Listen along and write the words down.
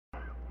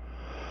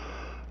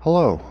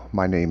Hello,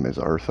 my name is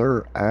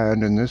Arthur,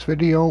 and in this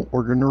video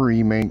we're going to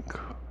remake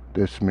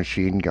this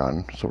machine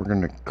gun. So we're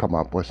going to come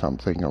up with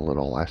something a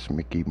little less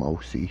Mickey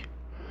Mousey.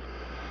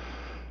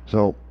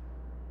 So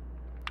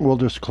we'll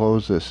just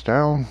close this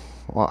down.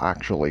 Well,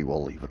 actually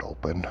we'll leave it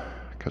open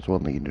because we'll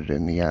need it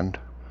in the end.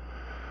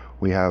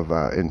 We have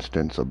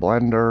instance of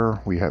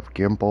Blender, we have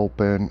GIMP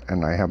open,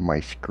 and I have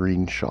my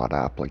screenshot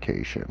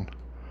application.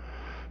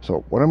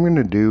 So what I'm going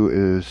to do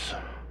is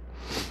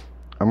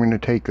I'm going to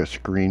take a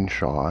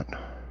screenshot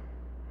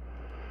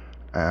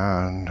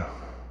and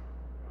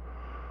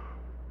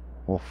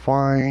we'll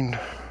find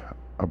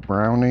a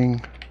Browning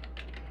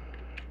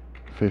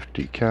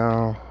 50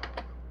 cal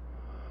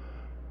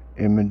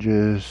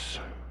images,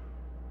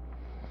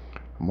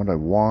 and what I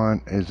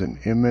want is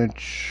an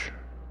image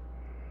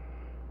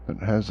that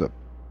has a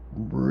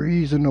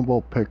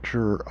reasonable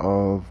picture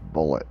of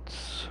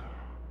bullets.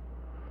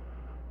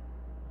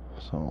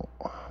 So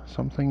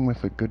something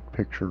with a good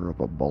picture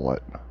of a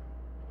bullet.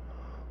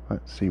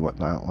 Let's see what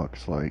that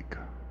looks like.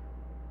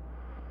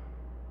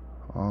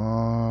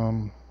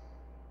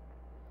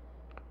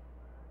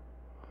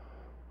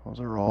 Those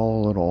are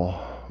all a little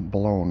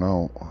blown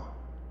out.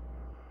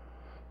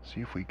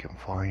 See if we can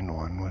find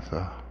one with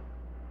a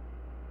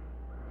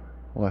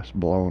less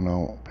blown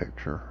out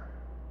picture.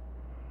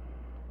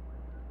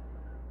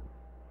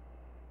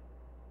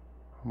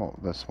 How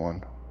about this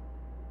one?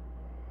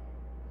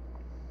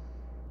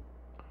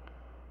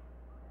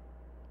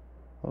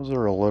 Those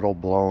are a little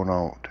blown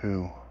out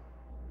too.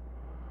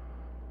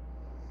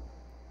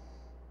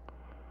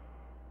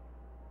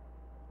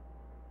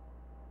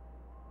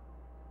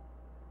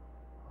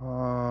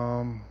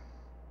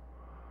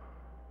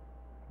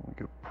 We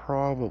could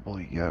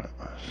probably get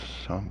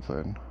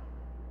something.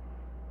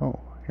 Oh,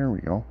 here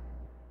we go.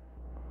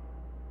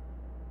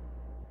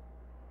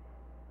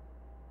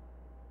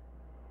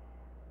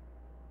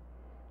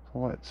 So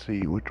let's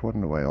see, which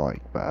one do I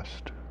like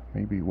best?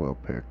 Maybe we'll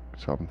pick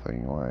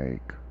something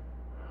like...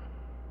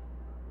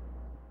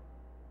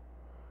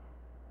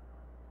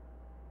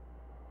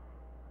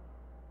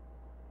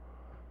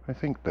 I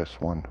think this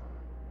one.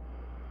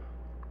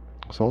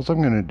 So all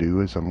I'm going to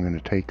do is I'm going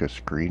to take a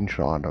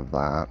screenshot of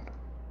that.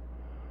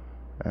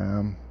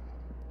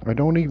 I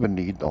don't even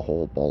need the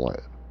whole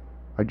bullet.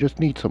 I just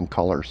need some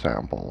color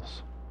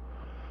samples.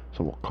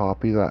 So we'll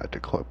copy that to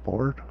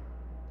clipboard.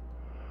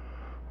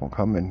 We'll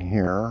come in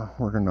here.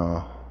 We're going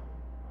to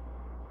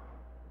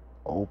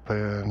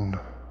open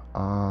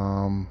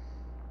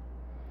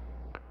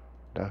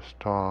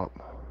desktop,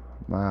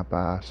 map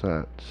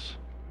assets,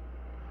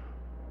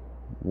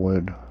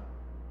 wood,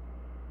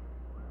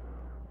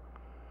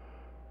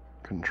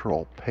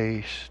 control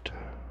paste.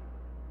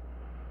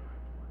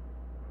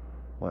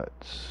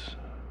 Let's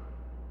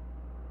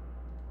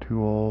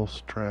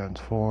tools,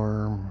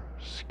 transform,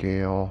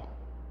 scale.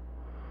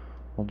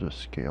 We'll just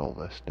scale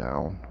this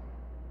down.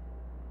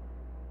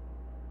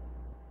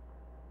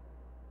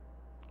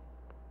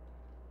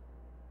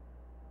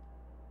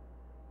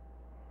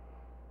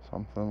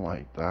 Something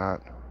like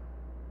that.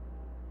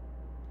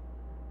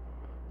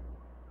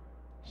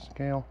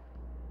 Scale.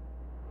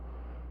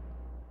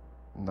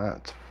 And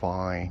that's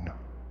fine.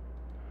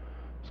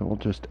 So we'll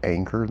just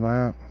anchor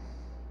that.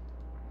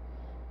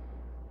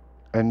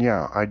 And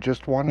yeah, I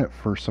just want it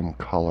for some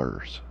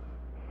colors.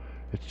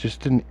 It's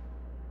just an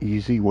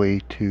easy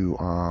way to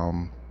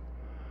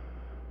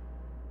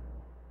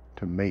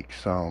make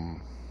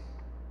some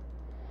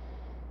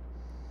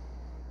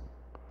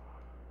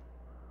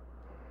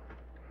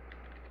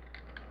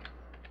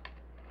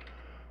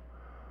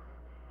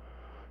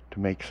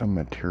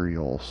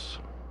materials.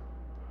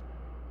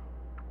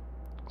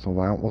 So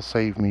that will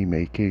save me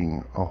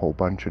making a whole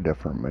bunch of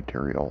different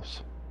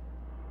materials.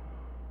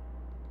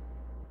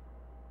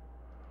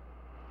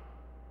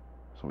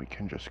 So we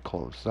can just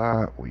close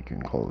that, we can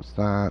close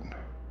that,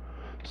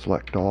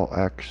 select all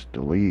X,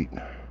 delete,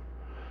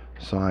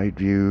 side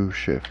view,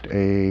 Shift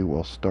A,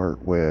 we'll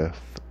start with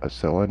a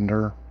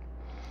cylinder,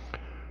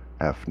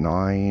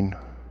 F9,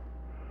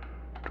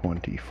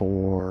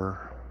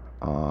 24,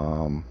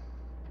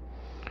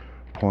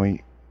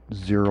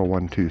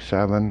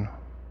 0.0127.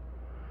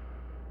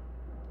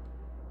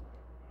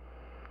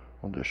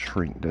 We'll just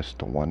shrink this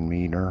to 1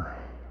 meter,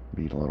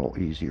 be a little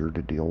easier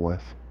to deal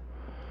with.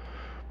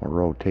 We'll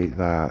rotate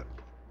that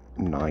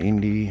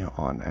 90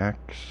 on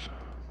X.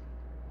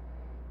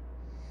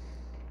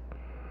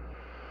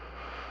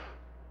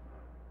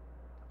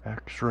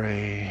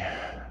 X-ray,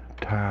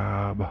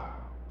 tab.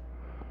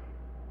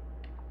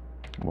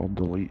 We'll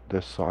delete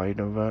this side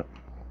of it.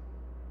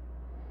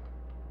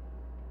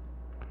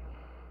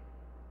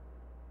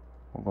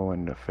 We'll go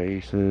into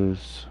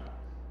faces.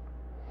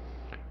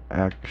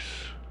 X,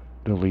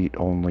 delete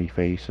only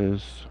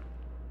faces.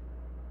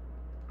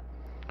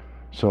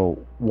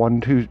 So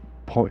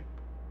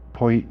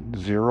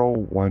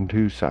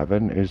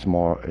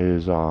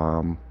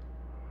 0.0127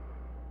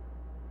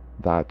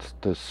 that's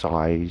the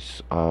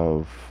size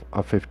of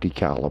a 50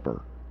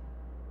 caliber,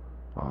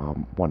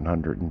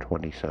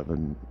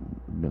 127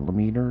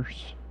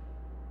 millimeters,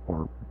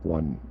 or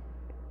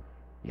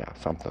Yeah,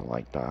 something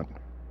like that.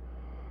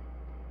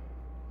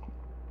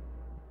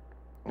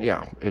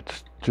 Yeah,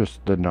 it's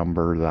just the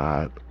number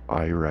that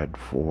I read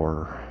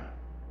for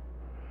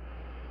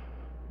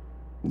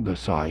the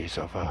size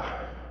of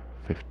a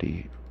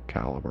 50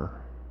 caliber.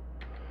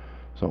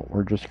 So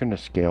we're just going to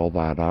scale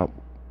that up,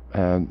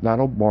 and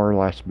that'll more or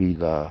less be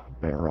the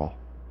barrel.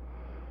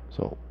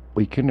 So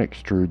we can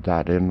extrude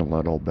that in a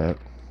little bit.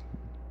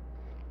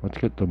 Let's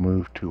get the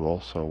move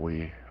tool so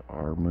we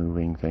are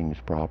moving things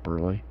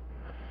properly.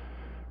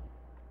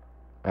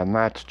 And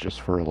that's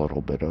just for a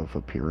little bit of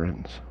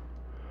appearance.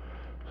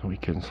 So we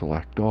can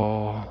select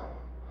all.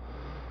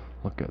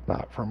 Look at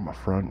that from a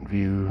front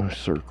view.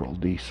 Circle,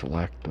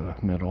 deselect the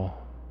middle.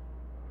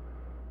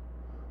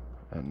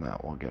 And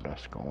that will get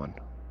us going.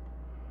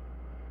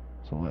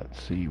 So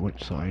let's see,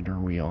 which side are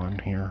we on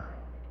here?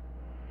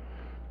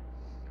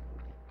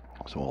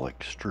 So we'll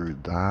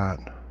extrude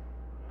that.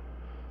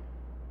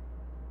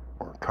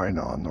 We're kind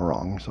of on the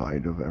wrong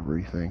side of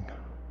everything.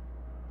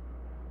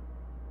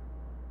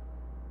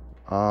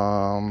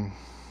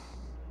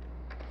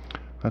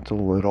 That's a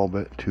little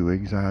bit too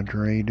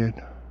exaggerated.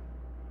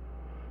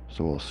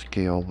 So we'll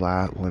scale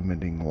that,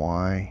 limiting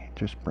Y.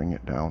 Just bring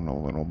it down a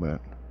little bit.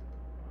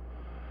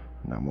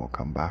 And then we'll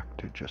come back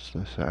to just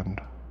this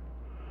end.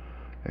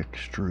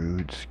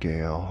 Extrude,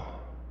 scale.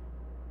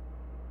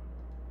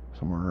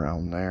 Somewhere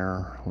around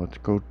there. Let's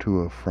go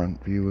to a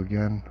front view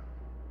again,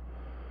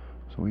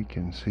 so we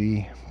can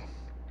see.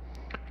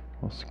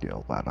 We'll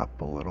scale that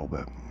up a little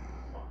bit.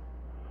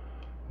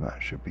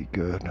 That should be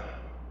good.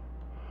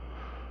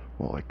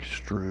 We'll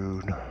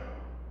extrude.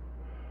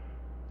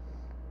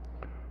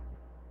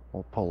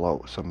 We'll pull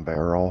out some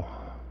barrel,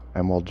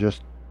 and we'll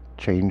just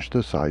change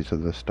the size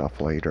of the stuff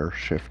later.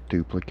 Shift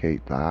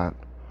duplicate that.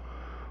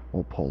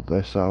 We'll pull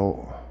this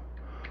out.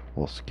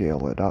 We'll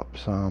scale it up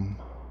some.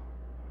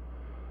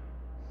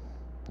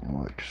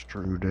 We'll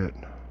extrude it.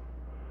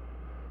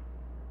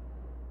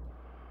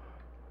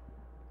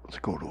 Let's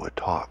go to a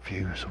top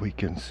view so we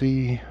can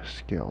see.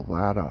 Scale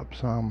that up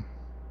some.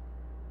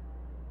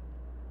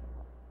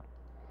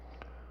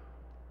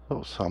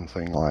 So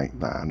something like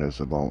that is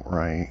about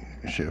right.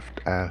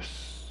 Shift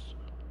S.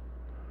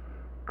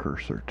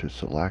 Cursor to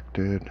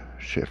selected.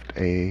 Shift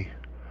A.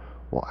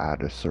 We'll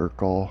add a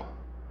circle.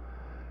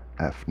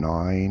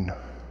 F9.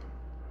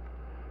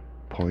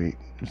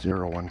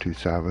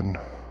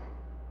 0.0127.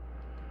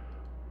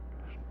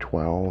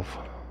 12.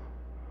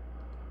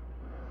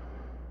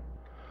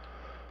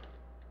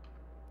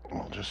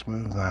 We'll just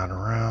move that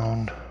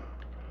around.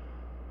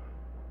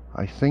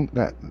 I think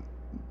that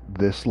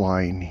this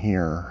line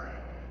here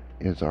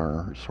is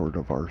our sort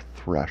of our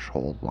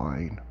threshold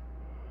line.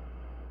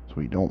 So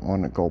we don't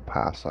want to go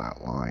past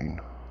that line.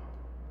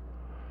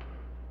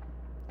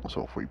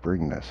 So if we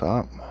bring this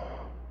up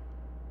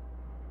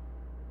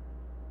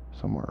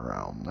somewhere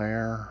around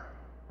there,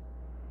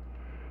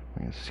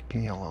 we can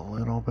scale a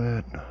little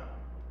bit.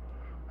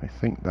 I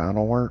think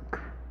that'll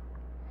work.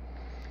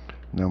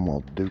 And then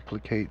we'll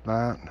duplicate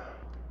that.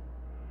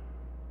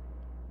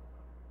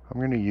 I'm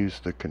going to use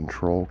the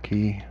control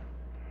key.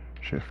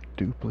 Shift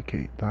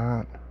duplicate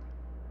that.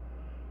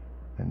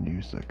 And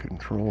use the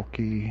control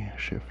key.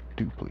 Shift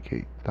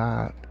duplicate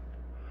that.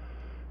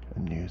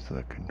 And use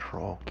the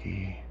control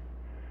key.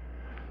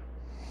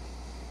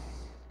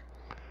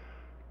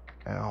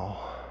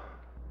 L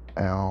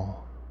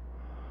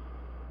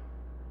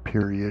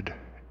period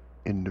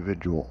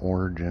individual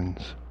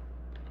origins.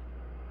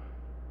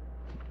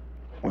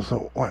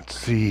 So let's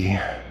see,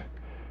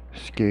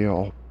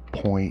 scale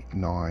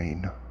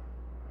 0.9.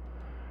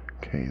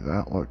 Okay,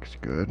 that looks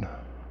good.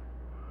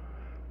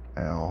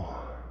 L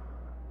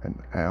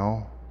and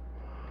L,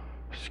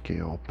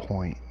 scale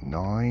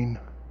 0.9.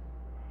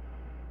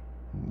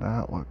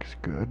 That looks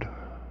good.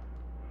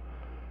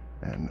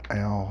 And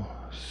L,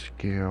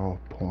 scale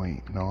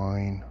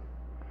 0.9.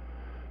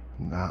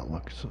 That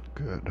looks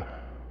good.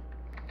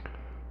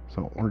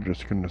 So we're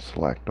just going to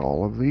select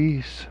all of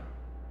these.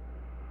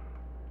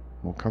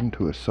 We'll come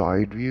to a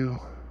side view.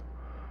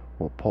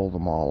 We'll pull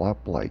them all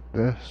up like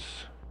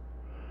this.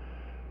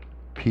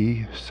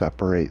 P,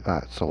 separate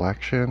that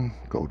selection.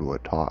 Go to a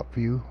top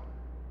view.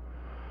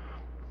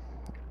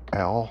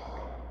 L.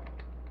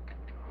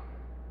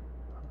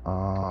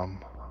 I'm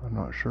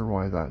not sure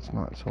why that's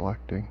not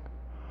selecting.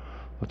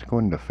 Let's go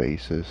into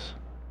faces.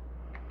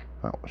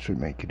 That should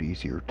make it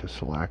easier to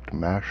select.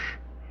 Mesh,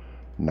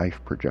 knife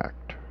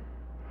project.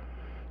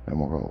 Then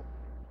we'll go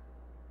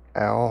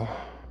L,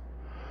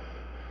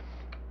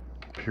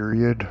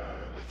 period,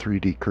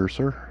 3D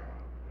cursor,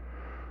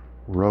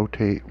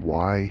 rotate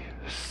Y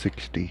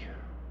 60,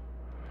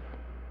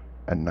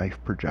 and knife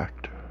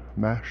project.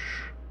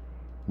 Mesh,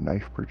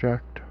 knife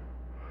project.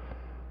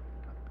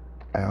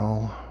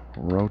 L,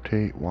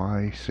 rotate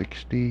Y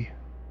 60,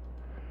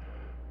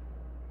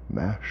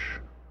 mesh,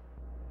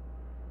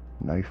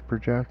 knife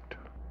project.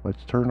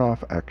 Let's turn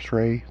off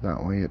X-ray,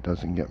 that way it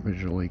doesn't get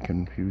visually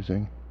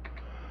confusing.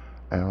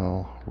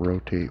 L,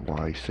 rotate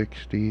Y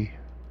 60,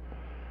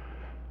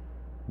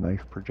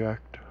 knife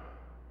project.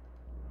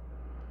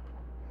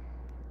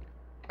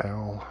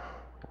 L,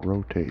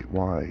 rotate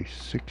Y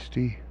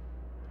 60,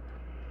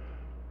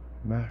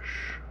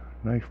 mesh,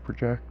 knife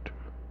project,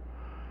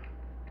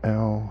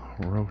 L,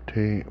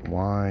 rotate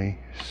Y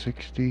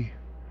 60,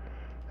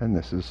 and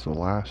this is the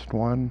last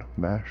one,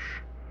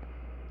 mesh,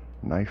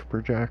 knife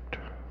project,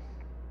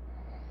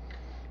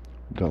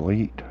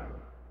 delete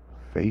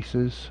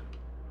faces.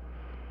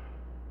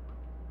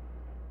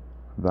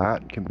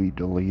 That can be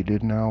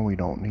deleted now, we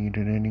don't need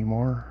it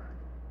anymore.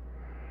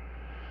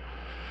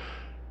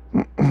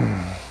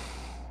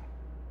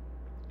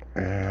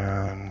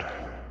 And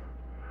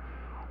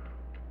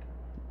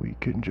we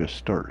can just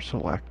start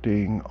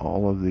selecting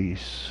all of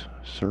these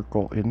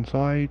circle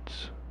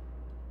insides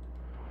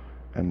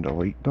and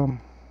delete them.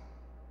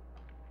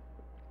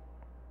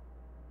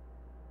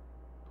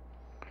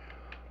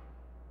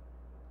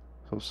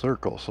 So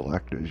circle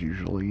select is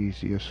usually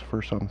easiest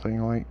for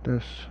something like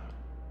this.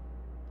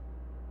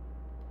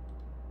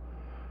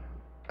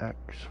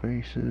 X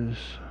faces,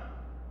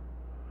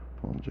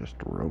 we'll just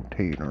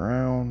rotate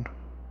around.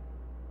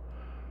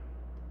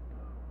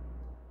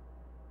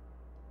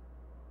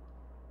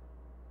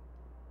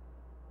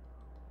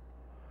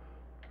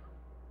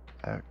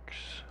 X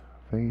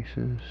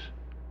faces,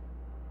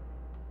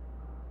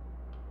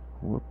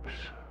 whoops,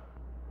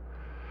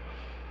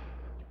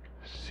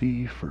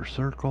 C for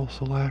circle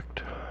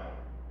select,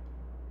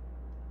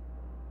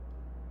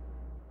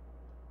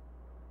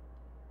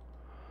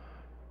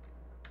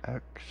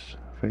 X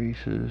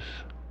faces,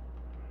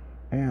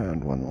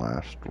 and one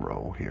last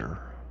row here.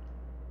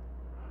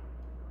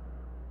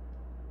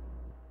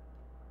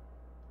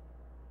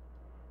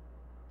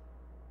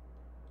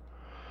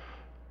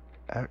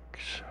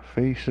 X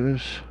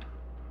faces,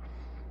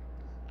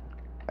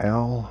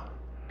 L,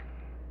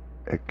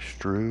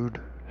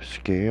 extrude,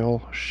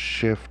 scale,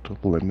 shift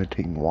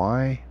limiting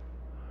Y,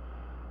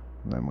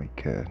 and then we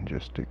can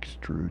just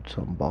extrude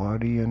some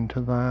body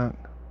into that,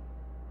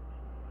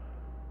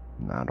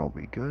 and that'll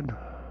be good.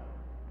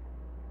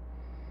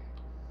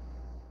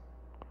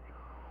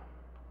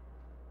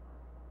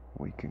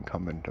 We can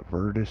come into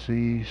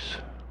vertices,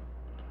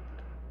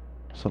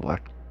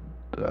 select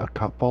a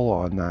couple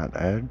on that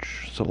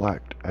edge,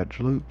 select edge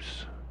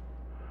loops,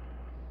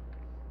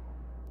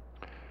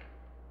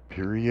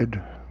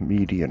 period,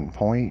 median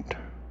point,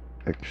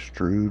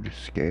 extrude,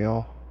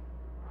 scale,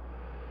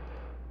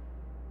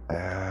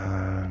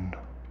 and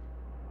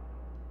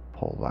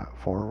pull that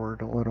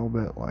forward a little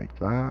bit like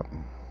that.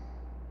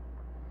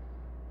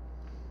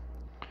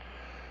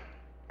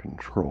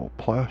 Control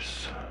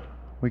plus.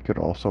 We could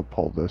also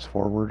pull this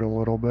forward a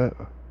little bit.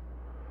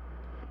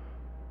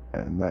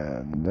 And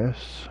then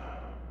this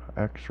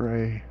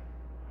X-ray.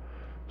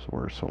 So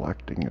we're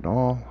selecting it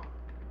all.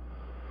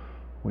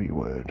 We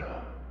would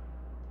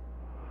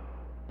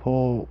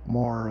pull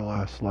more or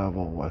less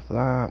level with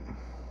that.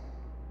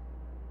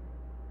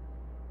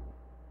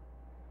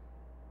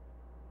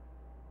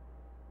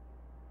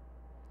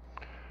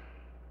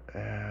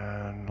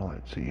 And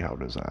let's see, how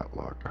does that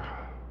look?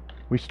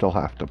 We still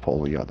have to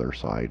pull the other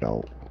side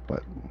out,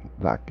 but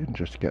that can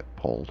just get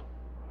pulled.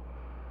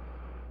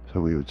 So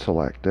we would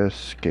select this,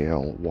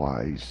 scale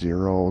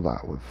Y0,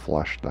 that would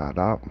flush that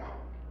up.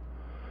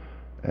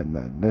 And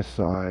then this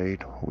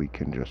side, we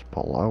can just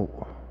pull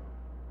out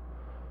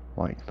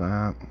like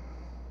that.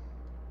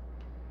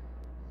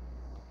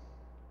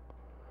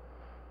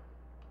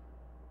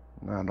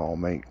 That all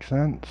makes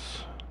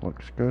sense,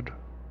 looks good.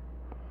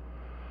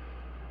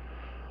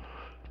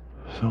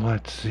 So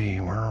let's see,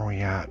 where are we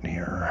at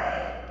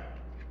here?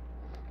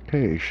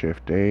 Okay,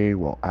 Shift A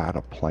will add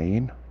a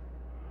plane.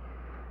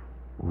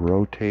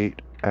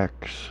 Rotate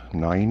X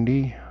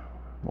 90.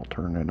 We'll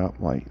turn it up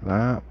like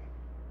that.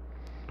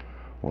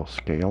 We'll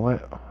scale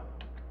it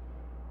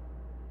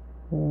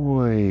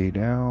way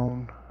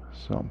down,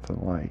 something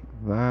like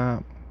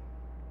that.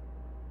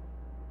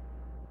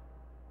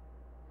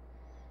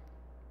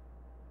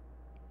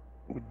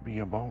 Would be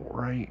about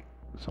right,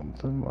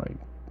 something like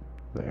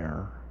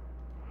there.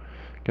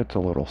 Gets a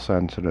little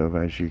sensitive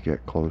as you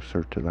get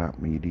closer to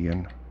that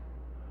median.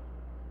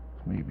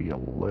 Maybe a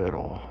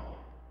little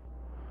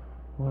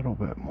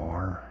bit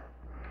more.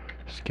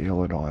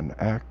 Scale it on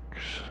X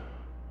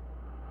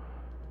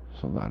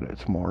so that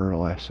it's more or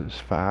less as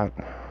fat,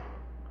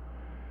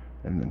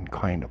 and then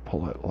kind of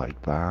pull it like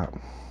that,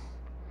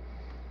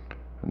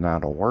 and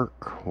that'll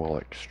work. We'll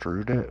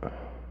extrude it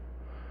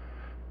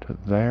to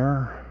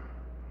there.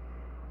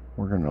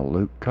 We're going to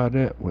loop cut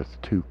it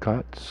with 2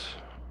 cuts.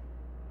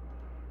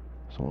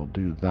 So we'll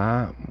do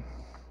that.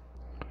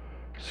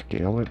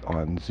 Scale it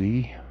on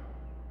Z.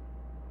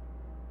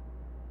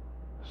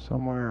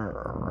 Somewhere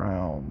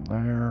around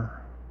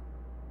there.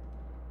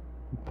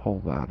 Pull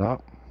that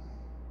up.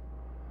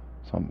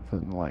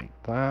 Something like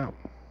that.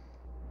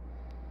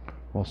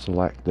 We'll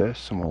select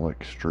this and we'll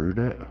extrude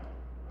it.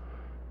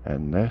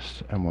 And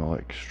this and we'll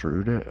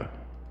extrude it.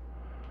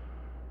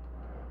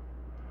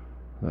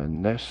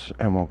 Then this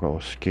and we'll go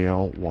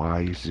scale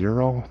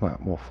Y0.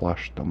 That will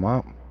flush them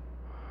up.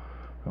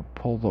 We'll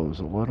pull those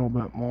a little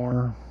bit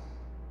more.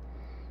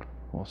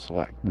 We'll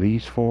select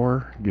these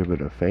 4, give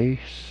it a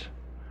face.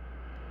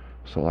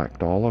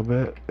 select all of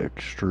it,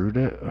 extrude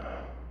it.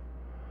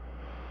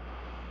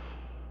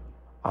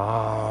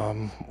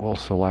 We'll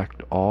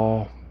select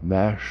all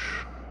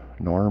mesh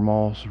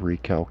normals,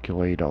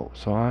 recalculate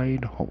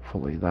outside.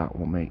 Hopefully that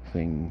will make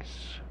things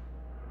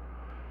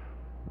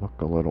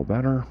look a little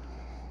better.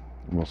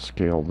 We'll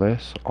scale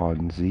this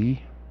on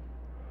Z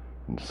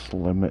and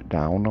slim it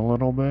down a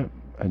little bit,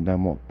 and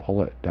then we'll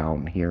pull it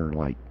down here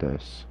like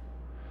this.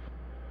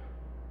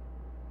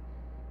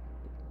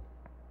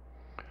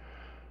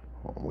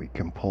 We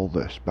can pull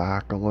this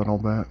back a little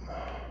bit,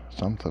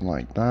 something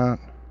like that.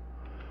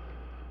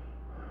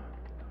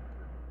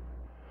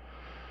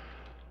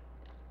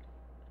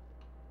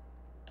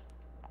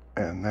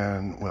 And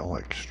then we'll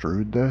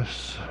extrude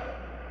this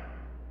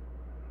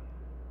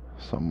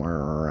somewhere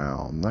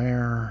around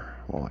there.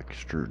 We'll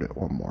extrude it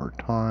one more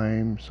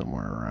time,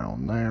 somewhere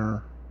around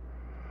there.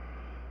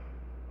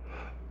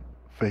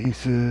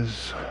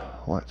 Faces,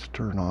 let's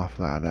turn off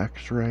that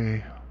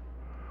X-ray.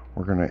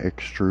 We're going to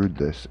extrude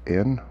this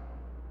in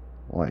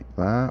like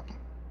that.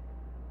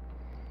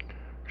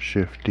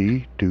 Shift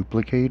D,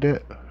 duplicate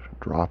it,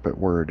 drop it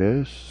where it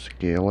is,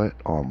 scale it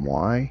on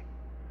Y.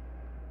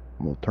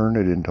 We'll turn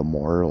it into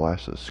more or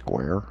less a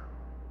square.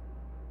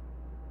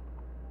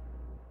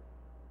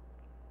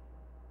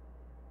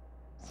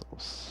 So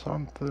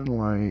something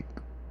like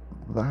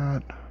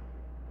that.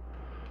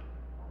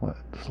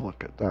 Let's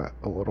look at that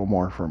a little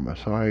more from a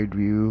side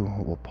view.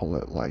 We'll pull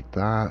it like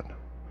that.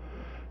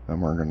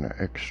 Then we're going to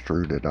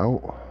extrude it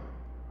out.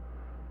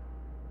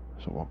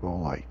 So we'll go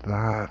like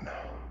that.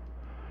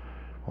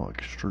 We'll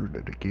extrude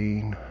it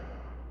again.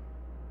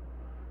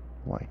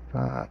 Like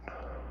that.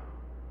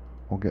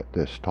 We'll get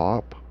this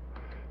top,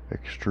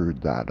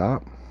 extrude that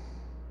up,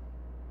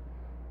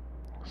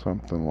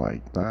 something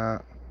like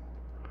that,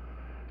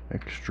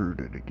 extrude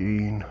it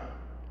again,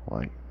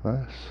 like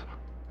this,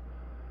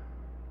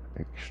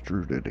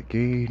 extrude it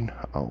again,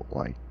 out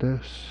like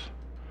this,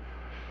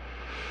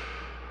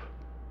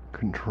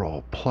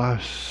 Control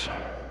plus,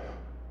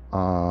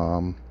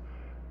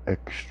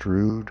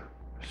 extrude,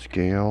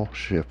 scale,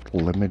 shift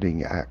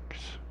limiting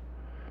X,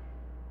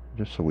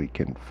 just so we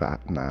can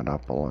fatten that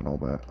up a little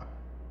bit.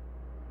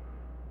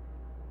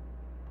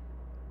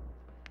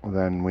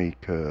 Then we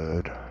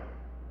could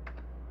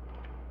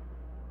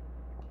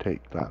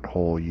take that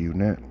whole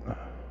unit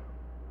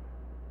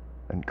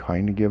and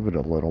kind of give it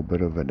a little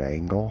bit of an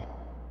angle.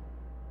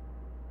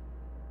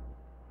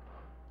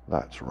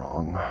 That's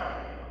wrong.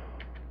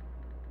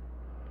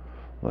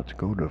 Let's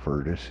go to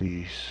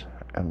vertices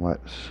and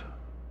let's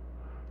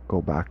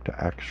go back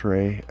to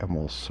X-ray and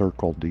we'll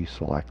circle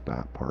deselect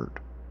that part.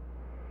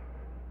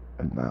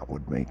 And that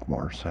would make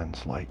more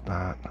sense like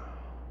that.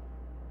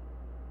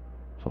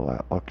 So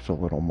that looks a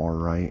little more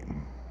right.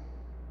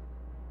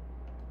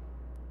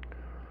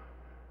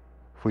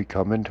 If we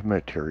come into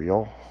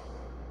material,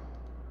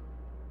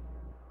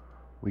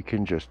 we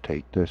can just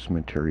take this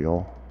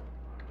material,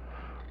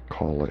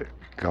 call it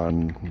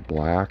gun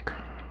black,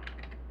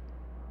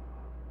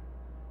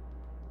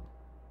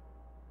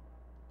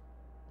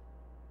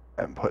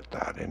 and put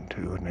that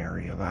into an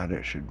area that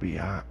it should be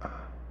at.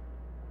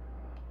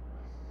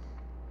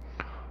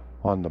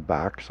 On the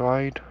back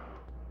side,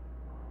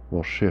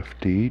 we'll Shift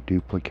D,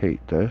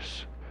 duplicate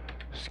this,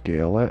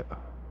 scale it.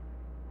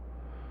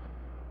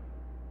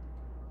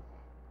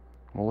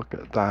 We'll look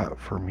at that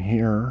from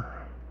here.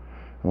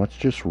 And let's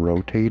just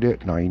rotate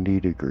it 90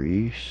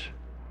 degrees.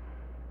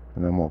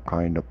 And then we'll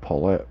kind of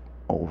pull it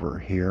over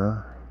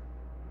here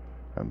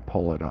and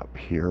pull it up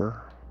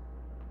here.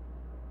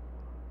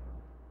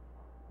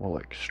 We'll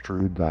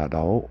extrude that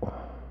out.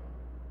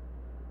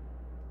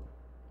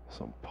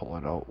 So pull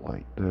it out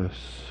like this.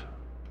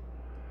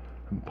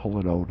 And pull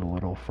it out a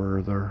little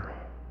further.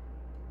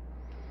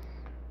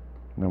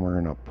 And then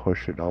we're going to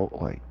push it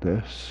out like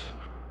this.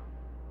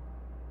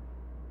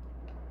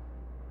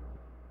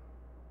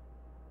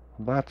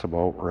 That's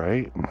about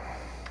right.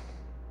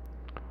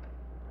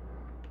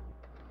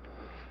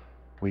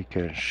 We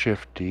can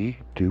Shift D,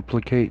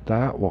 duplicate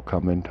that. We'll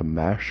come into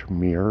Mesh,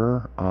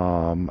 Mirror,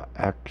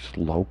 X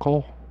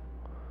Local.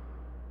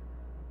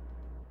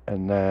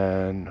 And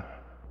then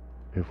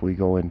if we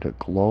go into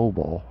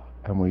Global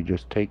and we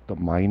just take the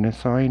minus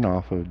sign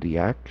off of the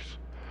X,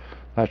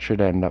 that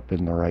should end up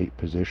in the right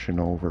position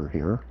over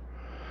here.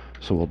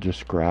 So we'll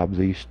just grab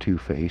these two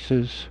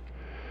faces,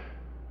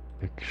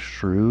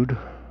 extrude.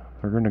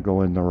 They're going to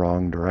go in the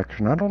wrong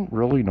direction. I don't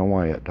really know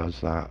why it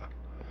does that.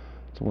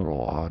 It's a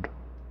little odd.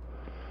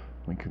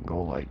 We can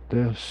go like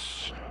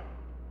this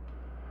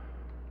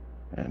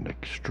and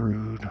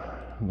extrude.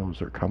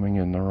 Those are coming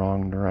in the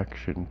wrong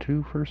direction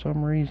too for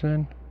some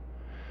reason.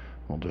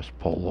 We'll just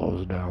pull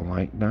those down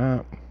like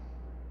that.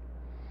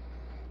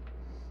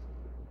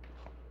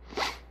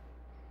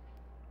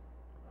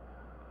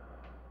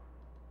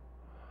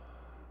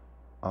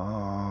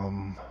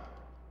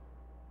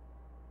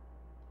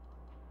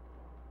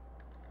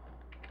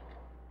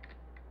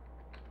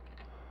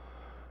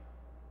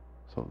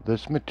 So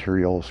this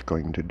material is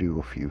going to do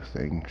a few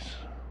things.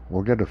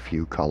 We'll get a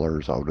few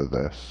colors out of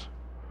this.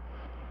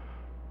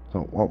 So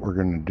what we're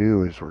going to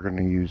do is we're going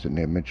to use an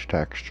image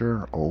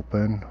texture,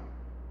 open,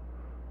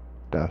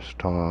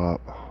 desktop,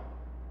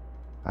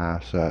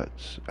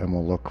 assets, and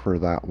we'll look for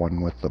that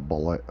one with the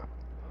bullet.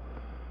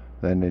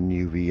 Then in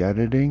UV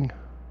editing,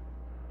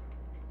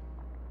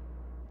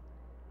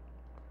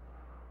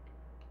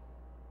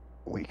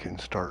 we can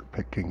start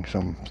picking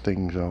some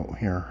things out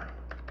here.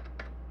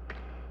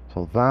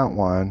 So that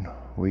one,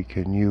 we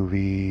can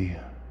UV,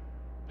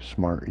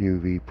 smart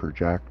UV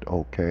project,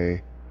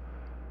 okay.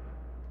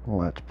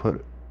 Let's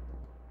put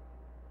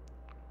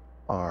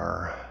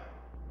our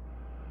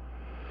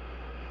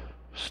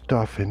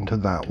stuff into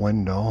that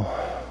window.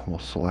 We'll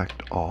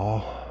select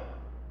all.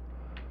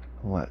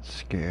 Let's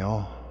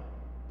scale.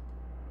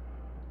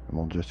 And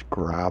we'll just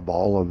grab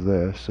all of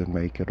this and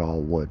make it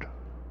all wood.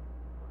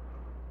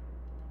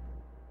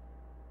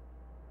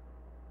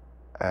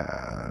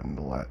 And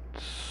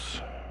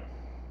let's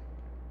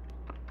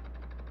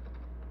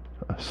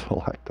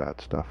select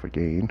that stuff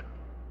again.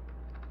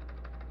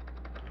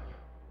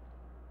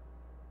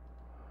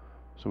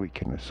 So we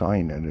can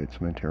assign it its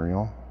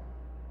material.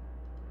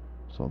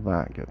 So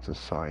that gets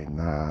assigned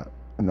that,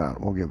 and that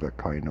will give it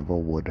kind of a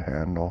wood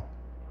handle.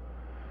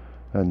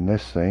 And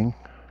this thing,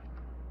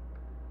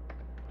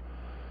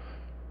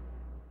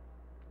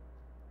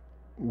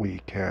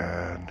 we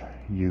can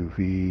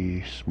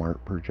UV,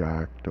 smart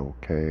project,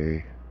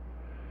 okay,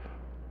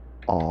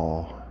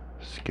 all,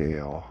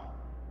 scale.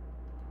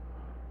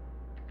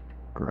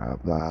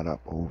 Grab that up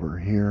over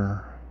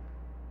here,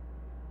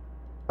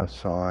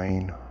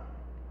 assign.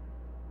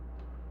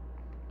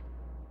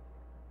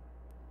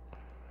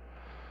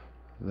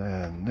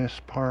 Then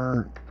this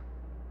part,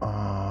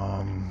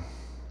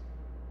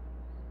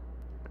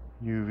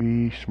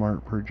 UV,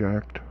 smart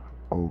project,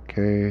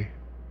 okay,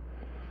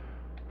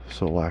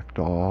 select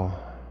all,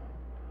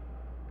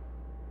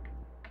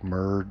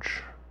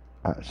 merge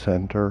at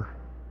center,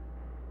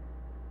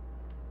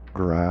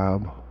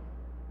 grab.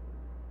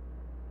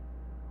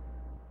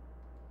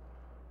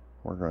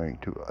 We're going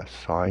to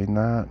assign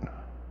that.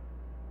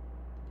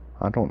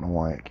 I don't know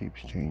why it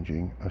keeps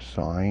changing.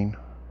 Assign.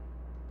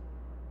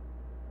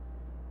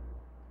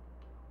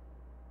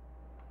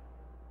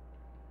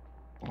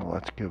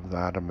 Let's give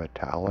that a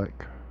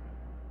metallic.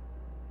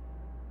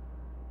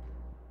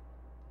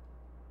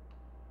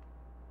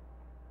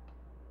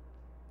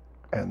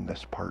 And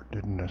this part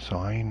didn't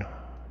assign.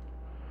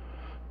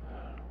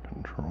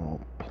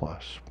 Control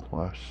plus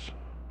plus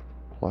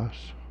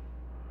plus.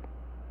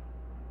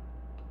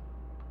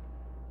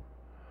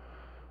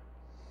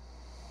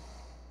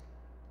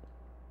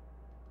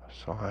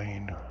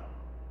 Assign.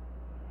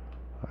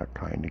 That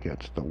kind of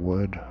gets the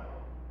wood.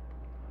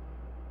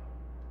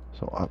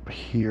 So up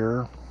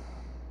here,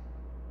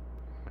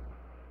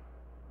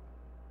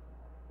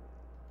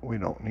 we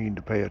don't need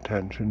to pay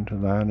attention to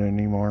that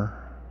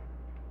anymore.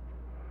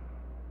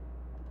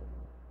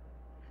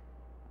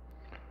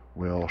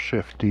 We'll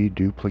Shift-D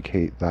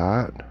duplicate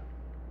that.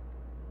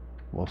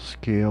 We'll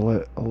scale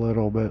it a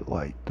little bit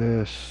like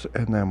this,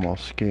 and then we'll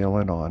scale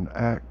it on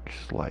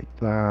X like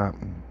that.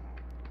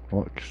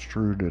 We'll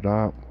extrude it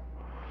up.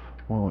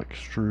 We'll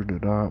extrude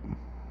it up.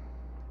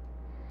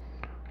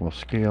 We'll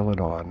scale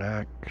it on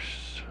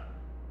X.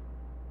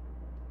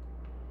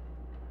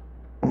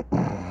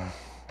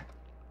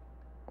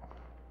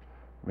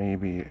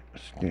 Maybe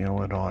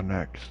scale it on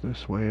X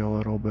this way a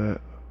little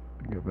bit.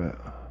 Give it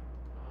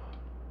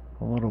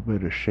a little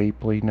bit of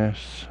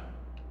shapeliness.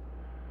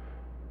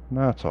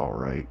 That's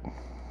alright.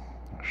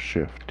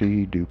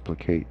 Shift-D,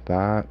 duplicate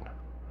that.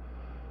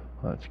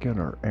 Let's get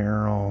our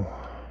arrow,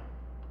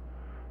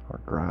 our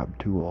grab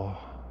tool.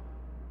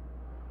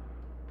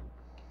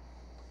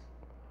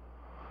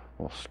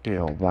 We'll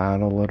scale that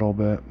a little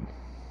bit.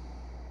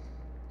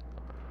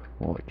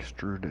 We'll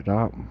extrude it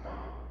up.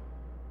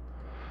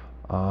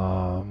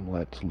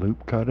 Let's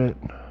loop cut it.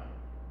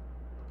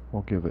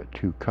 We'll give it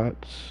 2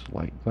 cuts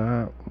like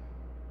that.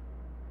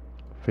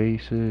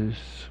 Faces,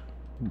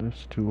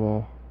 this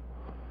tool.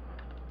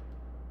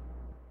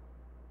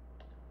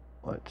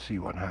 Let's see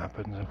what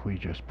happens if we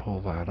just pull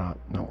that up.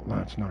 No,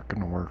 that's not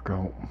going to work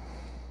out.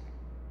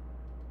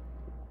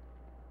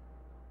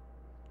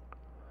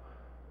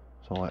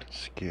 So let's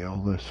scale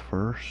this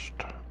first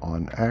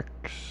on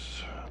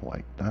X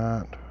like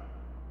that.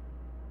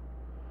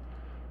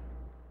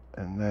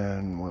 And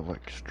then we'll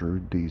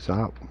extrude these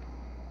up.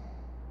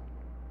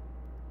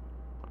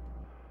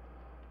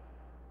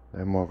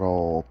 Then we'll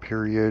go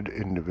period,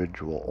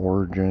 individual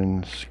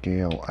origin,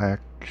 scale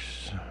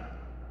X.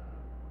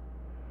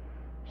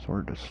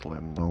 Sort of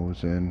slim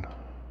those in.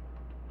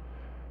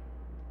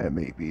 And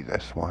maybe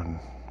this one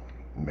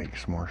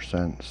makes more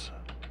sense.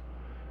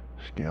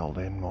 Scaled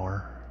in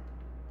more.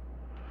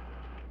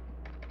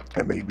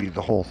 And maybe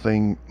the whole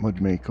thing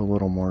would make a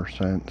little more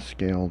sense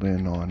scaled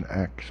in on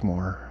X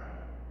more.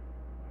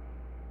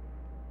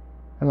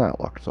 And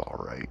that looks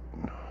alright.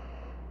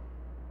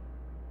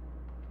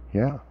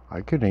 Yeah,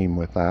 I could aim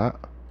with that.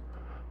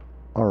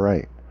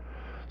 Alright,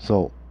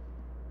 so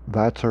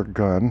that's our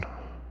gun.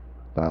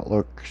 That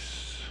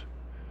looks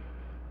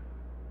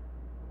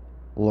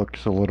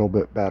looks a little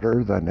bit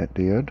better than it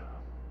did.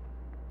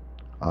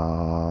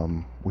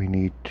 We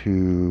need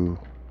to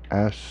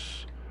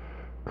S,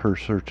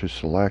 cursor to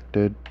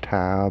selected,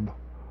 tab,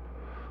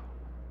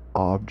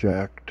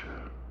 object,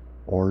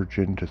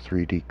 origin to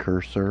 3D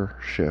cursor,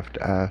 shift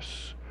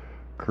S,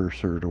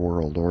 cursor to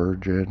world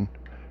origin,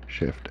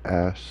 shift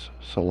S,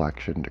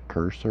 selection to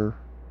cursor,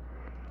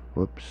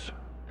 whoops,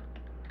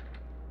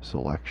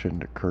 selection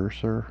to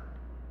cursor.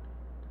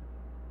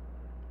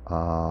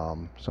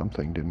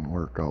 Something didn't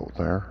work out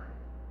there.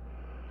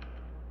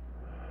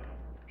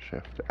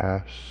 Shift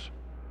S,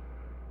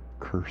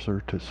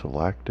 cursor to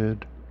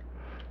selected,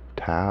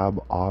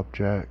 tab,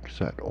 object,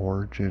 set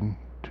origin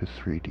to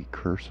 3D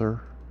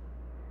cursor,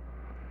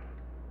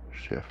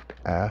 shift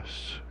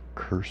S,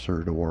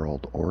 cursor to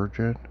world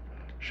origin,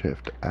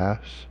 shift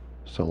S,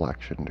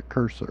 selection to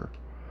cursor.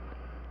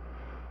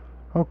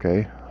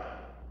 Okay,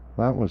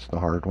 that was the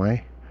hard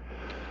way.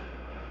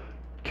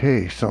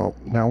 Okay, so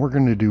now we're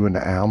going to do an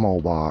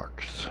ammo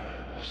box.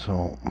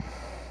 So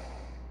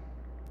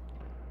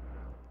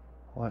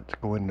let's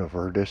go into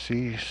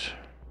vertices,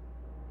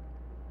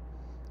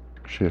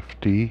 shift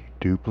D,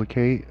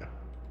 duplicate.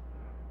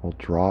 We'll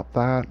drop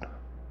that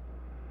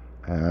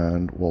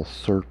and we'll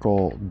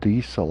circle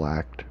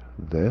deselect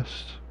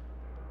this.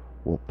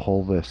 We'll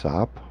pull this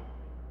up.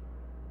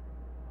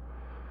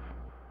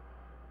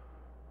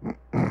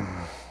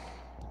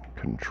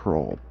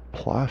 Control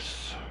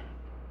plus,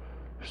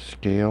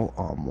 scale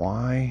on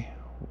Y.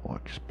 We'll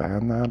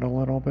expand that a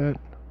little bit.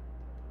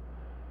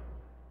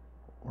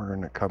 We're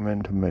going to come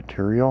into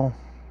material.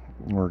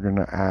 We're going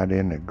to add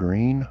in a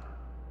green.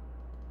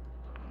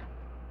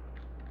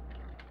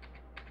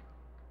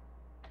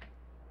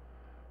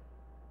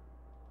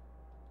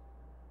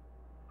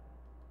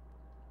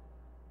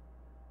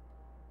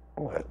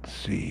 Let's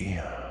see.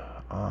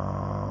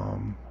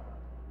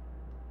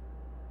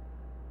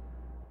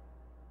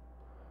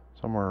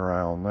 Somewhere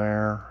around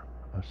there.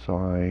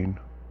 Assign.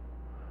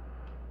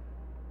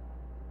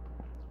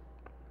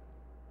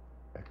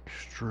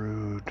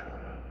 Extrude.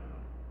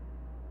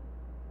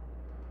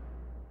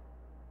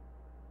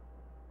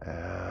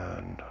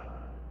 And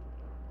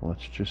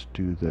let's just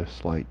do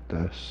this like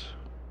this.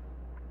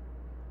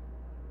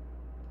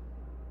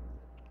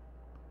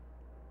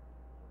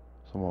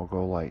 So we'll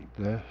go like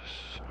this.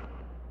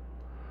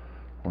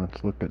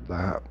 Let's look at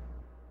that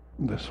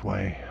this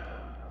way.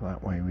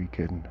 That way we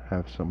can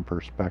have some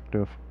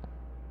perspective.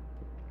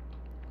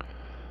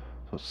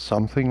 So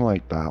something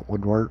like that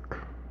would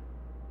work.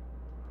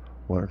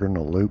 We're going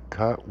to loop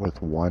cut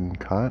with one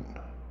cut.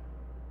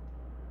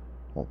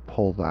 We'll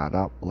pull that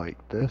up like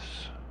this.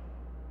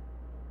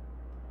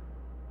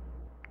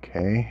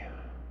 Okay.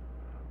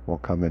 We'll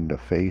come into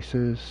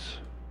faces.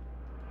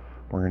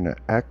 We're going to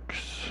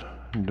X,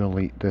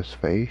 delete this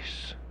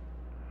face.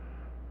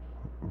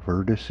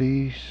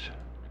 Vertices.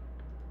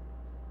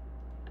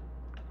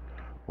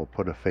 We'll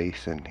put a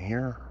face in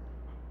here.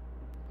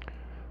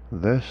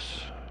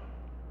 This.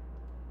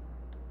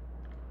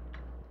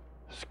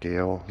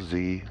 Scale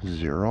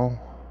Z0.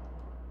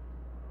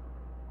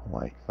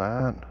 Like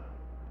that.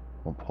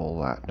 We'll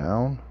pull that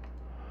down.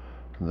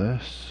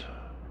 This.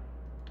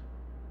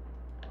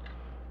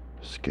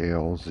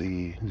 Scale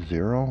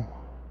Z0.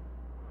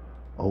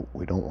 Oh,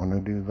 we don't want to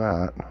do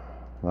that.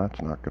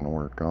 That's not going to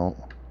work out.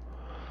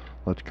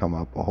 Let's come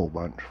up a whole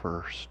bunch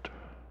first.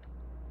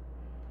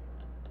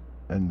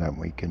 And then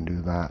we can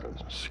do that.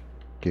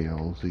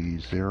 Scale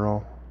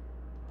Z0.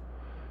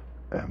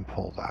 And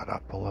pull that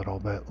up a little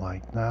bit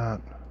like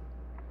that.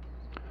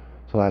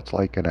 So that's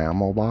like an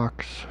ammo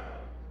box.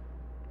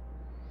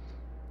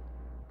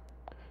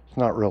 It's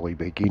not really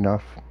big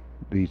enough.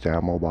 These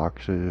ammo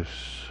boxes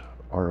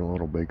are a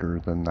little bigger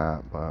than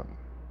that, but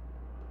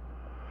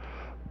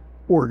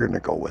we're going to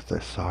go with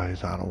this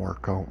size. That'll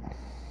work out.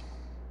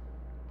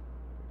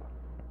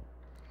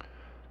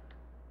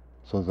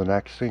 So the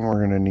next thing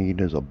we're going to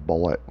need is a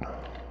bullet.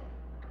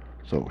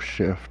 So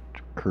shift,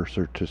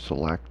 cursor to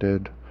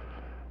selected,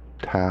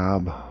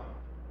 tab,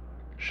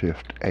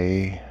 shift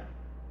A,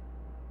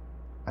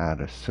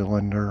 add a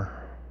cylinder,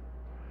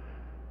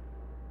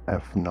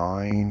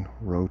 F9,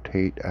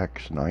 rotate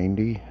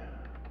X90.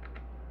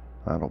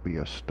 That'll be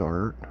a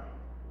start.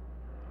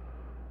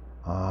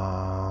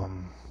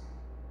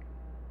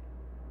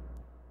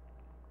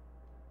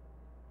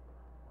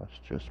 Let's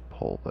just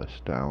pull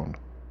this down.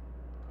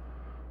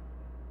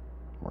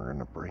 We're going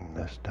to bring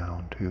this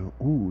down too.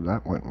 Ooh,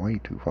 that went way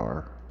too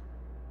far.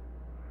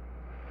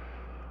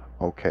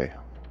 Okay,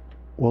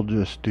 we'll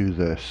just do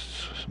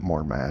this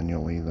more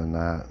manually than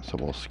that. So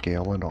we'll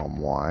scale it on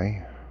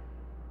Y.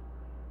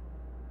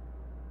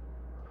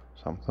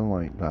 Something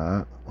like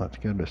that. Let's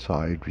get a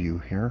side view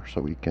here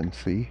so we can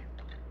see.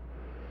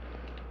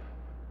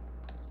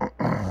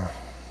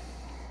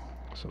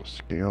 So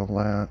scale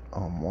that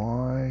on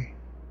Y.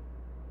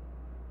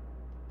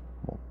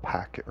 We'll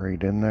pack it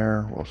right in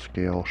there. We'll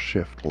scale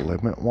shift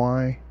limit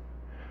Y.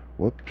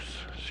 Whoops.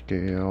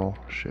 Scale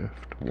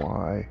shift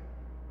Y.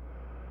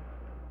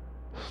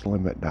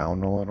 Slim it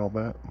down a little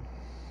bit.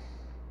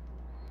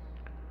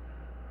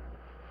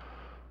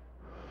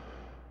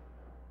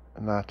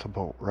 And that's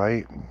about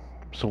right.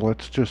 So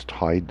let's just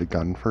hide the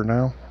gun for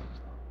now.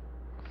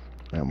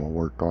 And we'll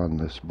work on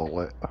this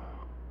bullet.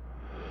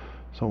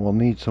 So we'll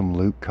need some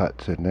loop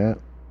cuts in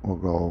it. We'll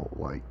go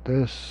like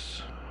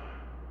this.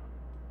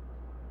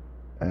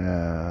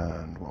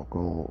 And we'll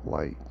go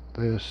like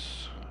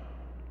this.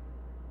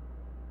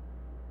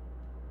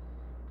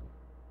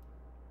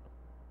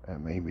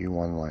 And maybe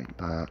one like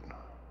that.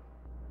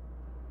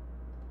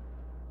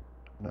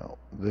 Now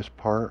this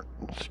part,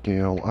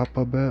 scale up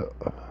a bit.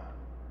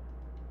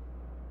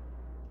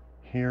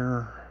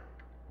 Here,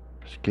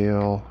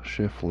 scale,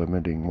 shift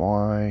limiting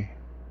Y.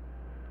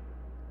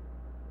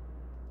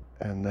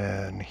 And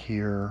then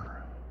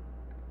here,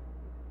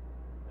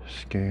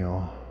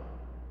 scale.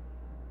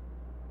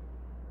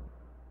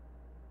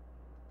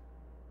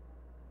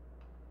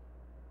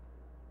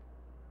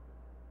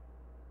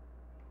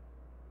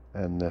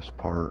 And this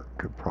part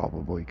could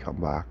probably come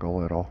back a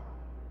little.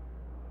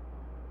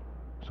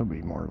 So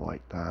be more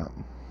like that.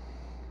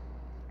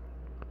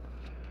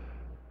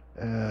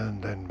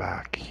 And then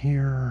back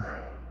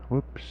here,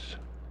 whoops.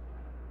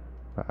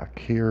 Back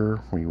here,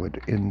 we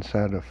would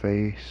inset a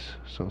face,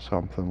 so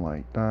something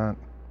like that.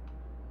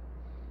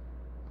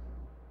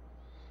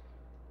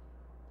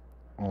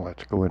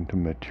 Let's go into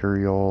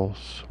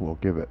materials. We'll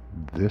give it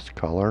this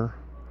color.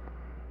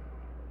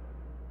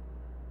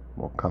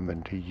 We'll come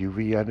into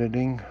UV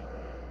editing.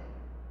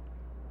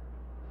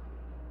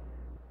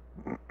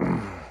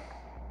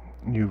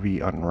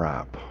 UV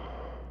unwrap.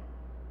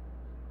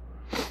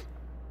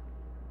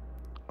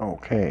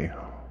 Okay,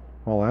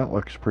 well that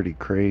looks pretty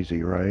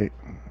crazy, right?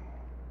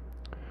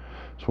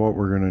 So what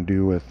we're going to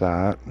do with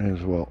that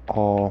is we'll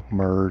all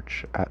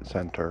merge at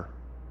center.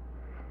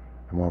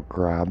 And we'll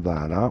grab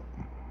that up.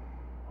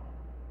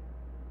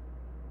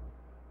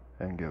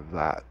 And give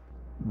that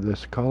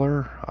this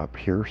color up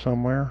here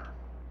somewhere.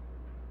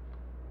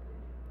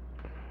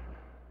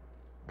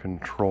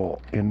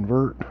 Control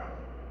invert.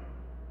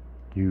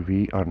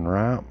 UV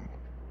unwrap.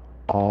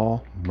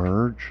 All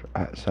merge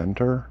at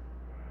center.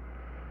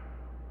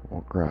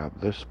 We'll grab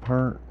this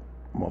part.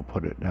 We'll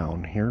put it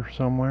down here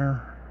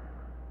somewhere.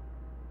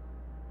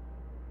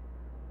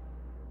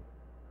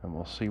 And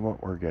we'll see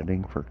what we're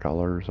getting for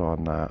colors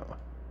on that.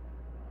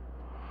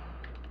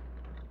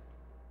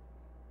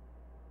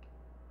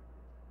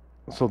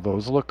 So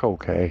those look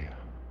okay.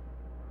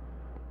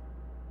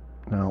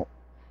 Now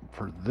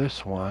for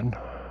this one,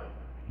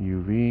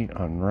 UV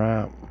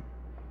unwrap,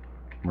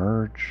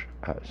 merge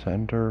at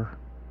center.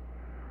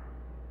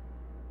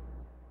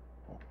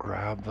 We'll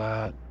grab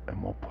that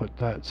and we'll put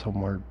that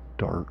somewhere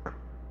dark.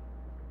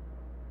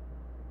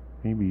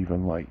 Maybe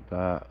even like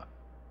that.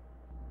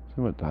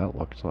 See what that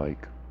looks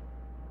like.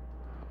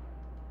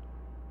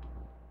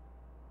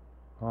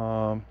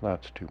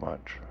 That's too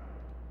much.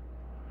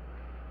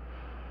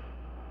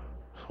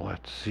 So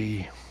let's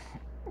see.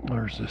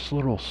 There's this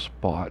little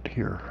spot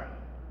here.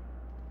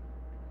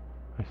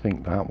 I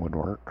think that would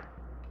work.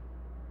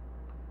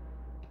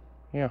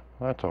 Yeah,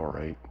 that's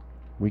alright.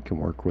 We can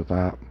work with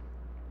that.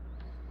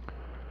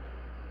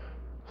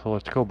 So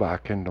let's go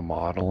back into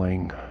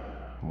modeling.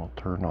 We'll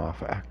turn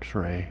off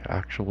X-ray.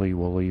 Actually,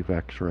 we'll leave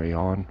X-ray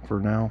on for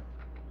now.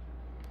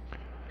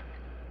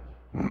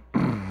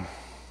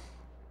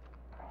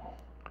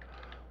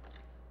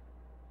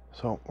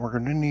 So we're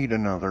going to need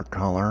another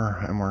color,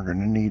 and we're going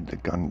to need the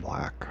gun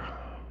black.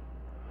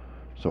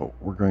 So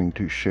we're going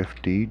to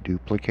Shift D,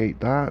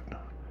 duplicate that.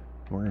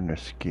 We're going to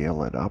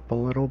scale it up a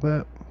little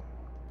bit.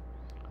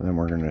 And then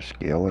we're going to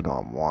scale it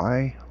on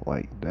Y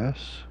like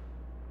this.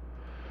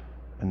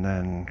 And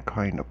then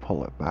kind of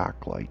pull it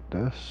back like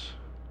this.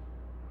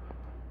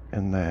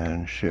 And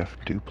then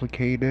Shift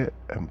duplicate it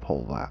and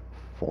pull that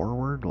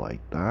forward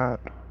like that.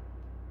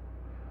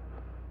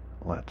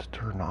 Let's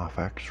turn off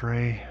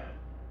X-ray.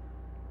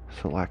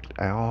 Select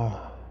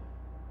L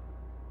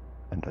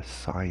and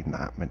assign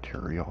that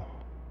material.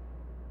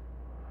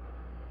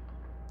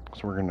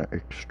 So we're going to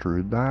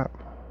extrude that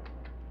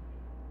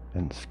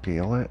and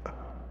scale it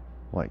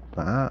like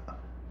that.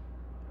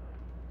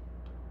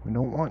 We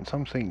don't want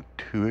something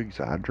too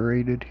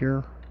exaggerated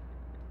here.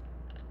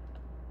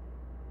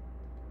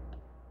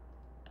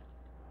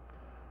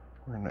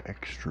 We're going to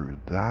extrude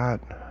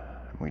that.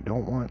 We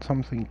don't want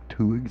something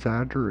too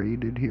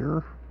exaggerated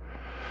here.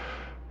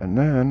 And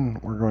then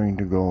we're going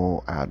to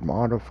go add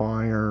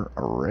modifier,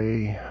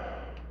 array.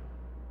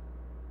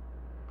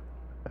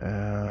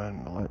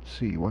 And let's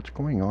see what's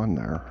going on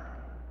there.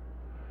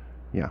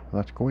 Yeah,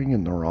 that's going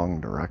in the wrong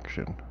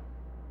direction.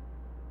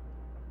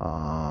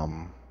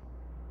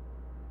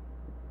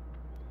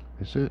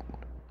 Is it?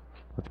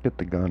 Let's get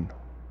the gun.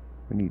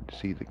 We need to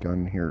see the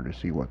gun here to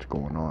see what's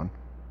going on.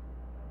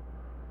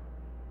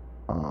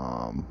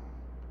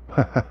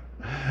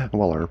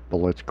 Well, our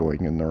bullet's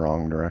going in the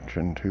wrong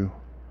direction too.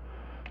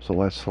 So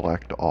let's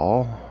select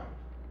all,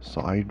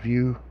 side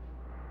view,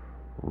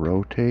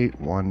 rotate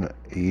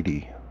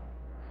 180.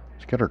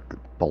 Let's get our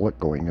bullet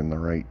going in the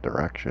right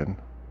direction.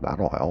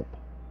 That'll help.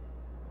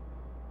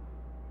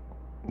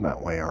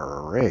 That way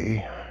our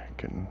array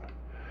can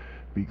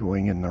be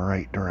going in the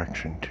right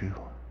direction too.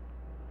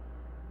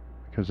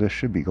 because this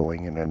should be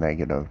going in a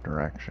negative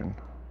direction.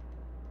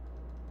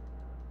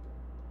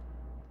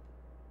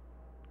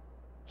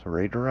 So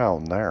right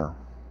around there.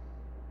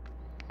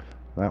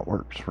 That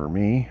works for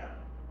me.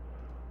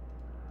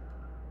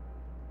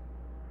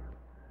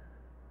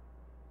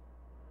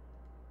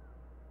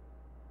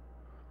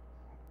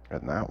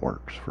 And that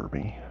works for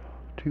me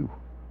too.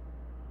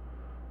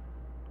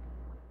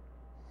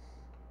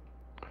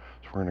 So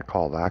we're going to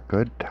call that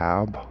good.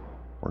 Tab.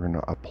 We're going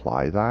to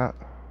apply that.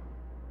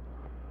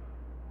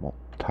 We'll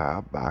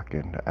tab back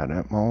into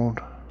edit mode.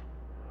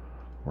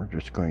 We're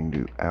just going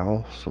to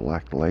L,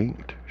 select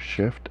linked,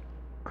 shift,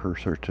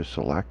 cursor to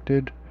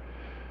selected.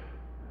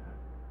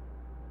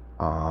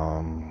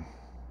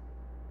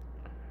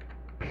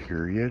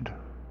 Period,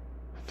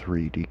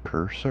 3D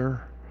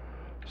cursor,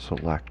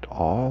 select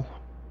all,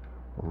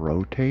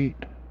 rotate.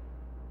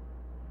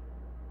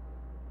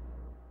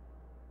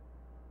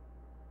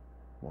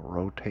 We'll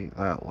rotate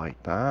that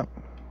like that.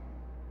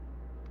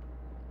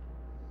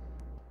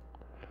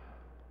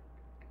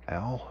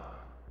 L.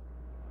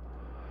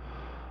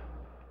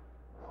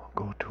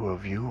 Go to a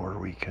view where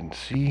we can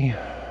see.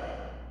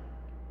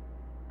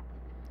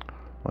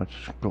 Let's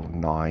go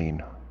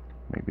 9.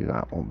 Maybe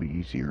that will be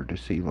easier to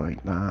see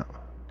like that.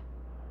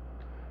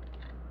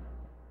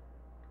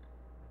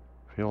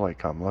 Feel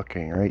like I'm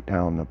looking right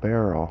down the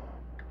barrel.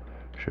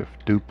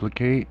 Shift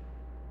duplicate.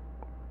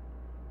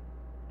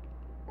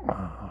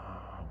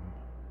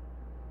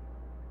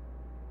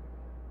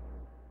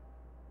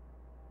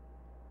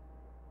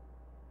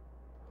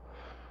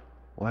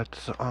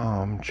 Let's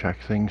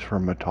check things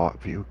from a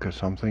top view because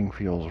something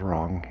feels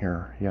wrong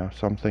here. Yeah,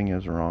 something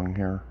is wrong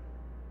here.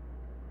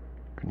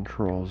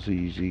 Control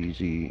Z, Z,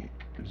 Z,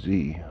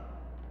 Z.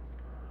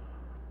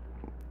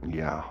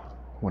 Yeah,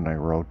 when I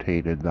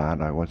rotated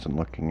that, I wasn't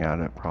looking at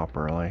it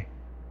properly.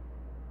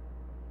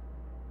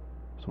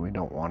 So we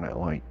don't want it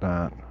like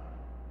that.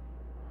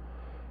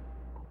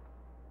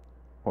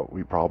 What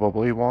we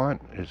probably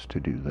want is to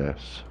do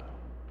this.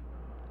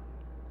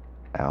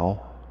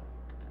 L,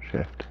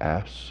 Shift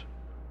S,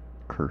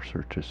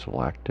 cursor to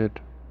selected,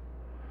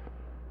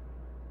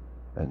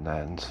 and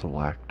then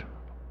select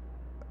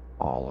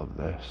all of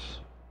this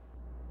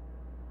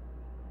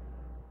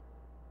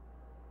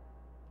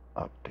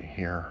up to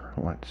here.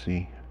 Let's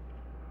see.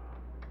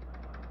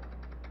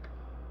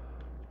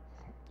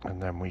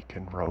 And then we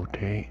can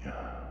rotate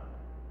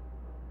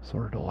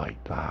sort of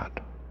like that.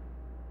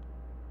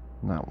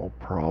 And that will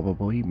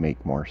probably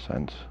make more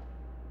sense.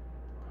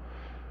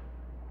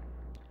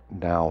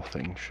 Now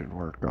things should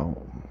work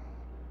out.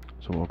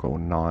 So we'll go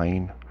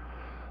 9.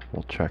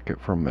 We'll check it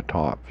from the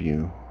top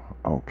view.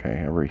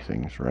 Okay,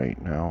 everything's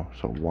right now.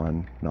 So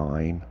 1,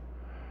 9.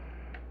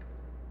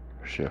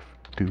 Shift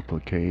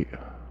duplicate.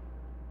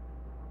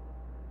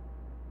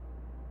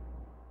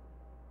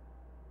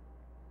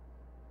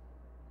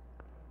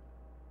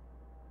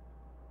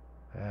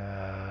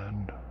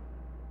 And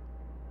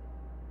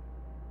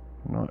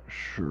I'm not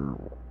sure.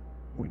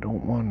 We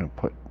don't want to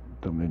put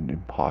them in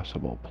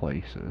impossible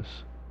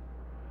places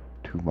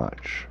too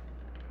much.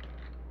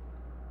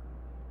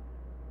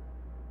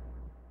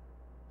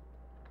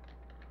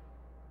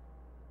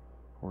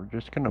 We're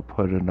just going to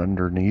put an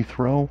underneath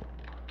row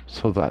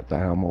so that the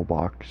ammo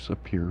box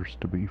appears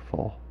to be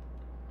full.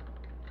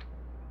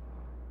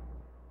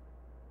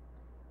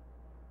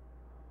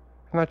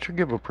 And that should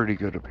give a pretty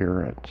good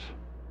appearance.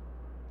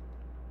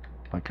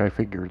 Like, I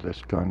figure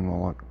this gun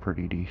will look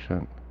pretty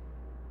decent.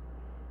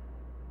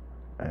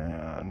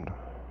 And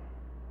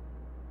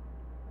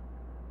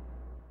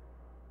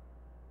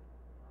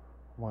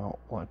well,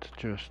 let's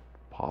just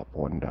pop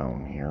one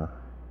down here.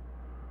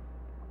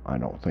 I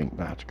don't think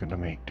that's going to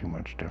make too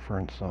much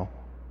difference though.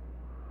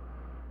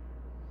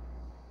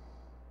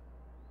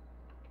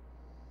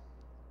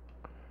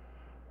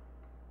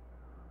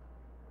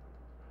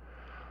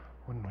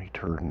 When we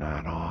turn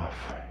that off,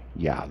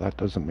 yeah, that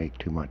doesn't make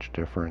too much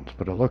difference,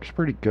 but it looks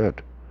pretty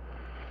good.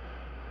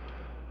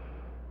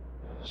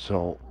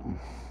 So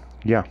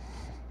yeah,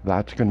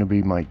 that's going to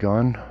be my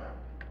gun.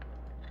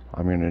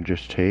 I'm going to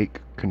just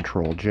take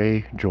Control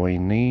J,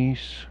 join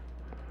these.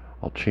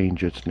 I'll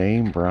change its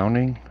name,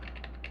 Browning.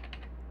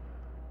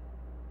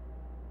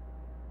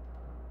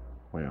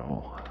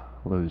 We'll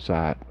lose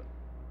that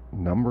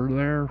number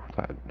there.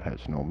 That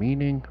has no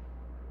meaning.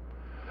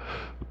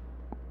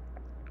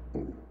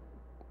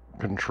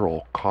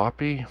 Control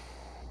copy.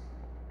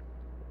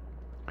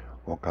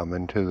 We'll come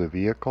into the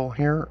vehicle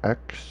here.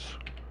 X,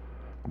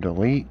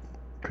 delete,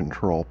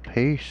 Control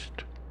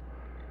paste,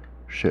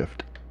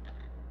 Shift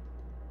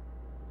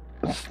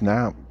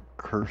snap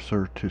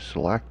cursor to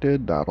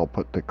selected. That'll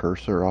put the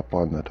cursor up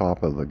on the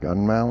top of the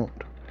gun mount.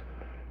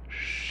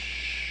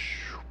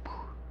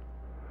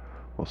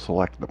 We'll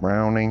select the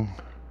Browning.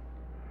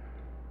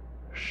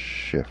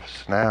 Shift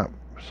snap,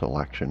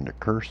 selection to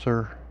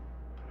cursor.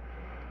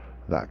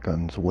 That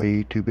gun's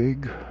way too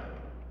big,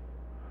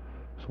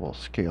 so we'll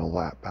scale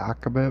that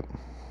back a bit.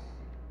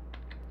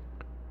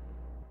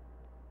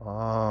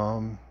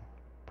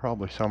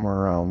 Probably somewhere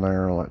around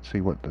there. Let's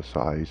see what the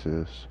size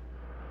is.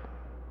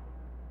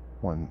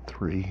 1,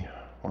 3.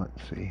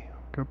 Let's see.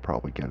 Could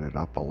probably get it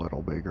up a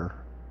little bigger.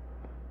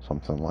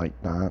 Something like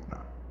that.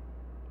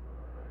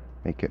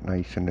 Make it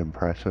nice and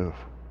impressive.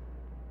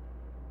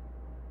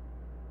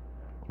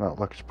 That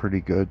looks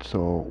pretty good.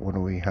 So what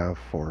do we have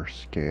for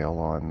scale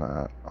on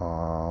that?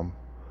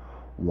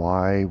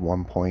 Y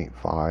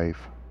 1.5.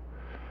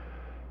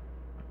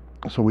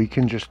 So we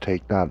can just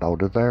take that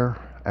out of there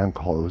and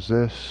close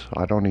this.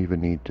 I don't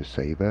even need to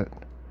save it.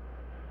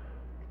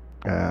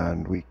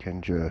 And we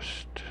can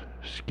just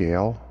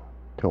scale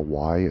till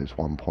Y is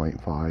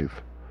 1.5.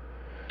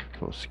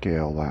 So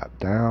scale that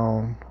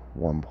down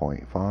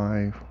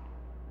 1.5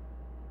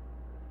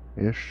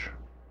 ish.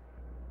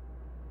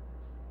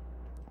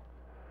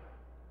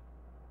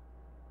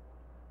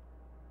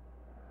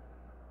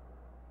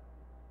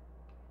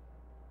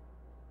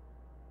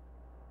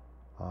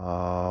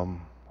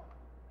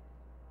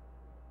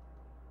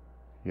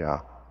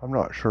 Yeah, I'm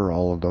not sure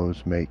all of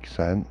those make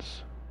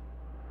sense.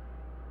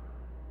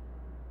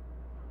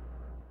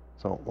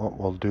 So what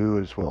we'll do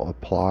is we'll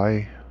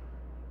apply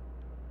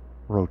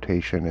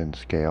rotation and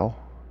scale.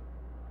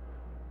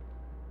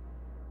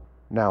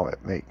 Now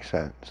it makes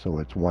sense. So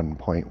it's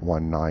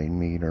 1.19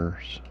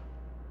 meters.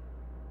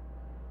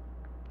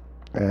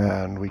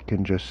 And we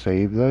can just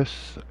save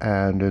this,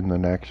 and in the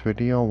next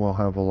video we'll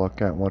have a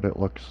look at what it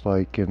looks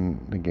like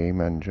in the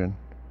game engine.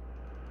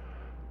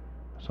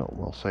 So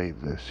we'll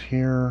save this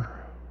here.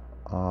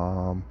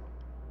 We'll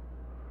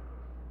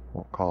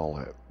call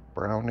it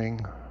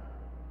Browning.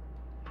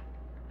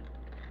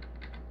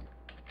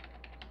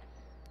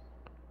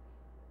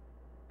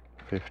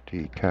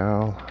 .50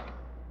 cal.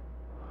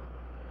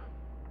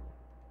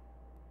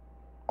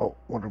 Oh,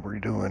 what are we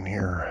doing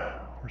here?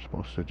 We're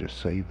supposed to just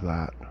save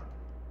that.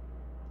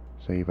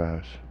 Save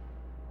as.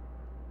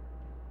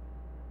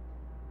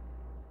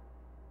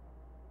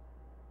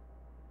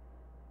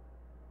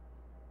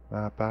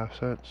 Map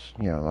assets?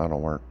 Yeah,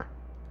 that'll work.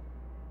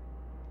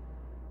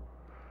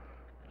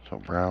 So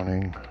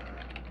Browning,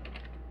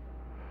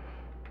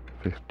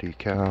 50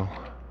 cal,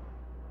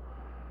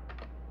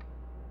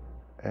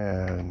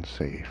 and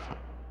save.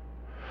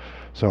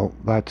 So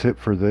that's it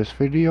for this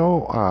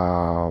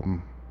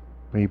video.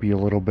 Maybe a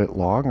little bit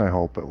long. I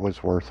hope it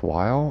was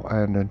worthwhile,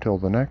 and until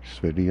the next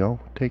video,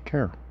 take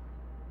care.